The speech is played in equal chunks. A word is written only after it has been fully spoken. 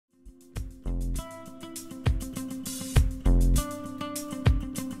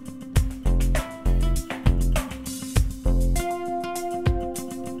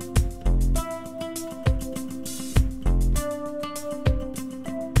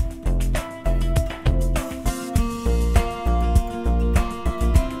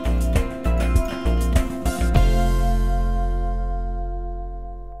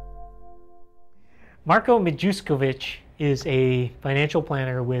Marko Mijuskovic is a financial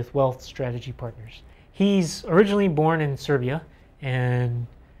planner with Wealth Strategy Partners. He's originally born in Serbia, and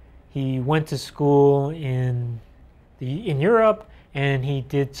he went to school in Europe, and he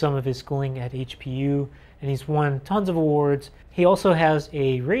did some of his schooling at HPU, and he's won tons of awards. He also has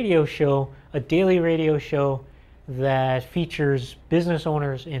a radio show, a daily radio show that features business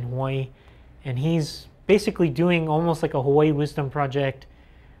owners in Hawaii, and he's basically doing almost like a Hawaii Wisdom Project,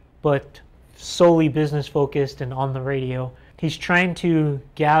 but solely business focused and on the radio. He's trying to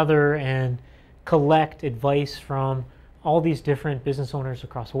gather and collect advice from all these different business owners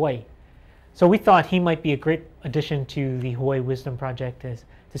across Hawaii. So we thought he might be a great addition to the Hawaii Wisdom Project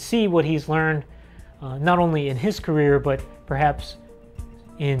to see what he's learned, not only in his career, but perhaps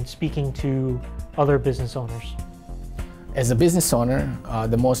in speaking to other business owners. As a business owner,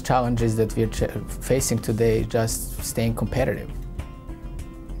 the most challenges that we're facing today is just staying competitive.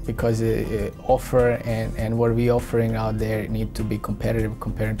 Because offer and what we're offering out there need to be competitive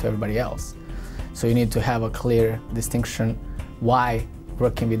compared to everybody else. So you need to have a clear distinction why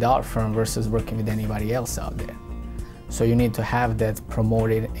working with our firm versus working with anybody else out there. So you need to have that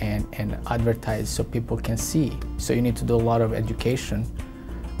promoted and advertised so people can see. So you need to do a lot of education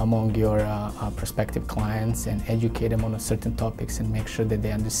among your prospective clients and educate them on certain topics and make sure that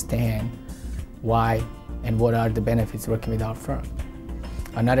they understand why and what are the benefits working with our firm.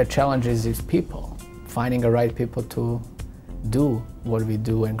 Another challenge is people, finding the right people to do what we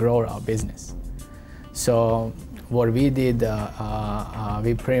do and grow our business. So what we did,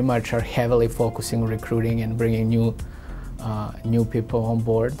 we pretty much are heavily focusing on recruiting and bringing new people on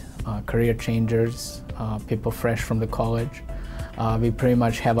board, career changers, people fresh from the college. We pretty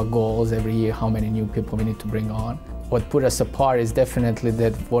much have a goals every year how many new people we need to bring on. What put us apart is definitely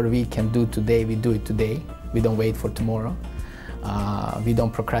that what we can do today, we do it today. We don't wait for tomorrow. We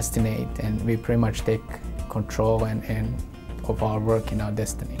don't procrastinate, and we pretty much take control of our work and our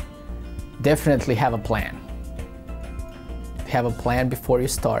destiny. Definitely have a plan. Have a plan before you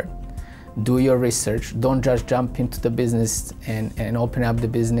start. Do your research. Don't just jump into the business and open up the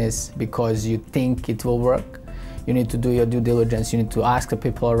business because you think it will work. You need to do your due diligence. You need to ask the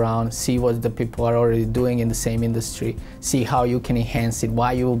people around, see what the people are already doing in the same industry, see how you can enhance it,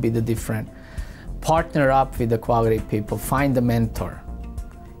 why you will be the different. Partner up with the quality people, find a mentor.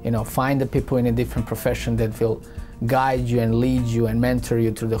 Find the people in a different profession that will guide you and lead you and mentor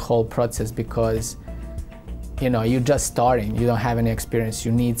you through the whole process, because you're just starting, you don't have any experience.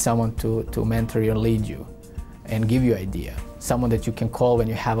 You need someone to mentor you and lead you and give you idea. Someone that you can call when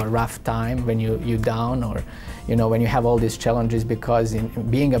you have a rough time, when you're down, or when you have all these challenges, because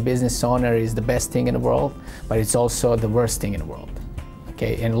being a business owner is the best thing in the world, but it's also the worst thing in the world.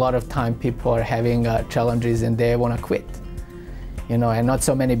 Okay? And a lot of time people are having challenges and they want to quit. And not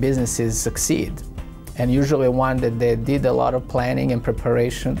so many businesses succeed. And usually one that they did a lot of planning and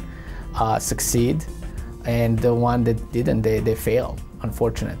preparation succeed, and the one that didn't, they fail,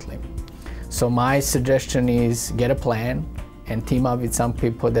 unfortunately. So my suggestion is get a plan and team up with some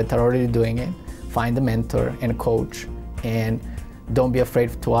people that are already doing it. Find a mentor and a coach, and don't be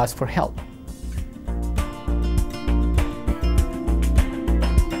afraid to ask for help.